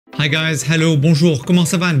Hi guys, hello, bonjour, comment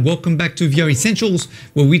ça va, and welcome back to VR Essentials,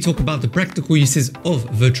 where we talk about the practical uses of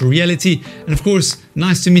virtual reality. And of course,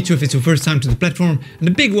 nice to meet you if it's your first time to the platform, and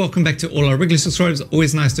a big welcome back to all our regular subscribers.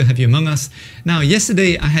 Always nice to have you among us. Now,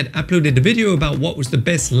 yesterday I had uploaded a video about what was the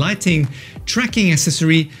best lighting tracking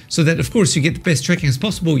accessory, so that of course you get the best tracking as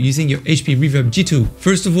possible using your HP Reverb G2.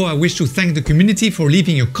 First of all, I wish to thank the community for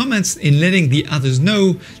leaving your comments in letting the others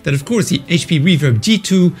know that of course the HP Reverb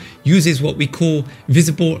G2 uses what we call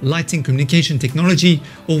visible lighting communication technology,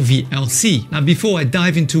 or VLC. Now, before I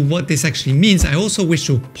dive into what this actually means, I also wish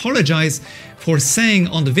to apologize for saying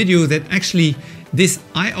on the video that actually this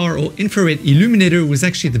IR or infrared illuminator was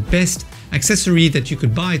actually the best accessory that you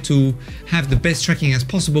could buy to have the best tracking as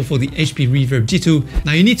possible for the HP Reverb G2.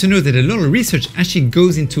 Now, you need to know that a lot of research actually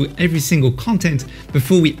goes into every single content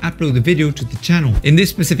before we upload the video to the channel. In this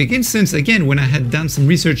specific instance, again, when I had done some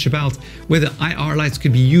research about whether IR lights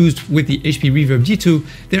could be used with the HP Reverb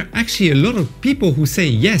G2, there are actually a lot of people who say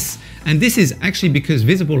yes. And this is actually because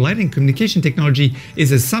visible lighting communication technology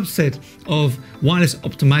is a subset of wireless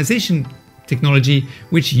optimization technology,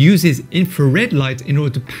 which uses infrared light in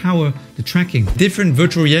order to power the tracking. Different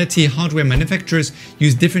virtual reality hardware manufacturers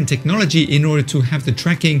use different technology in order to have the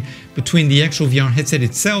tracking between the actual VR headset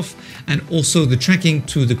itself and also the tracking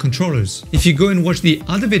to the controllers. If you go and watch the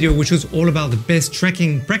other video, which was all about the best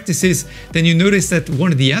tracking practices, then you notice that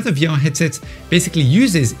one of the other VR headsets basically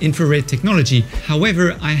uses infrared technology.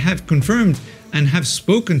 However, I have confirmed and have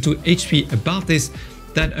spoken to HP about this,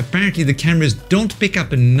 that apparently the cameras don't pick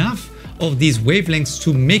up enough of these wavelengths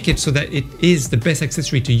to make it so that it is the best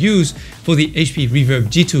accessory to use for the HP Reverb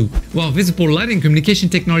G2. While visible lighting communication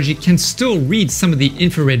technology can still read some of the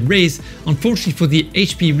infrared rays, unfortunately for the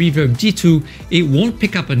HP Reverb G2, it won't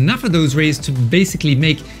pick up enough of those rays to basically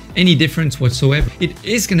make any difference whatsoever. It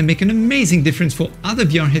is going to make an amazing difference for other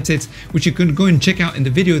VR headsets, which you can go and check out in the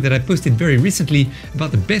video that I posted very recently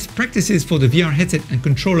about the best practices for the VR headset and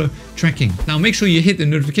controller tracking. Now, make sure you hit the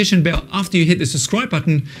notification bell after you hit the subscribe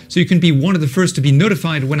button so you can be one of the first to be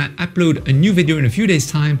notified when I upload a new video in a few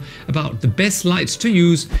days' time about the best lights to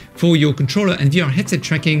use for your controller and VR headset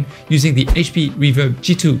tracking using the HP Reverb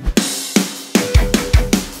G2.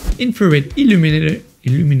 Infrared illuminator.